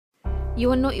You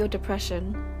are not your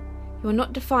depression. You are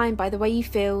not defined by the way you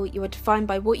feel, you are defined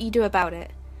by what you do about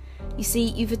it. You see,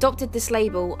 you've adopted this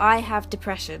label, I have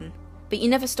depression, but you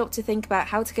never stopped to think about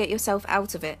how to get yourself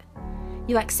out of it.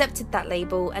 You accepted that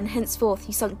label, and henceforth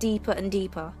you sunk deeper and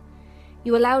deeper.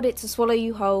 You allowed it to swallow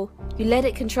you whole, you let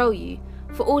it control you,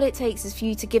 for all it takes is for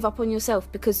you to give up on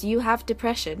yourself because you have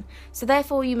depression, so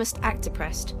therefore you must act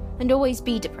depressed, and always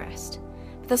be depressed.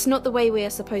 But that's not the way we are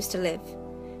supposed to live.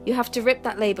 You have to rip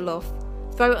that label off,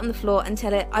 throw it on the floor and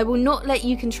tell it, I will not let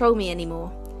you control me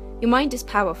anymore. Your mind is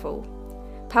powerful.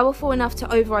 Powerful enough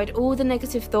to override all the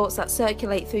negative thoughts that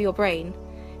circulate through your brain.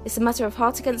 It's a matter of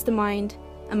heart against the mind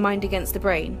and mind against the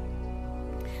brain.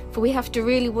 For we have to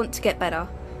really want to get better.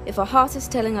 If our heart is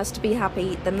telling us to be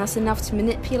happy, then that's enough to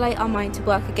manipulate our mind to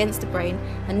work against the brain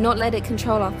and not let it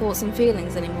control our thoughts and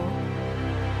feelings anymore.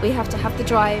 We have to have the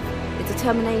drive, the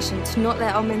determination to not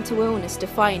let our mental illness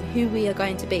define who we are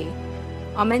going to be.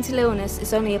 Our mental illness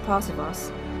is only a part of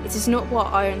us. It is not what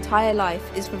our entire life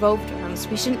is revolved around, so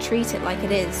we shouldn't treat it like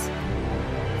it is.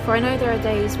 For I know there are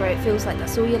days where it feels like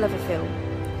that's all you'll ever feel,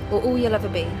 or all you'll ever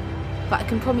be, but I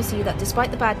can promise you that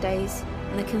despite the bad days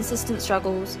and the consistent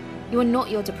struggles, you are not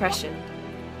your depression.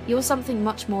 You are something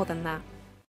much more than that.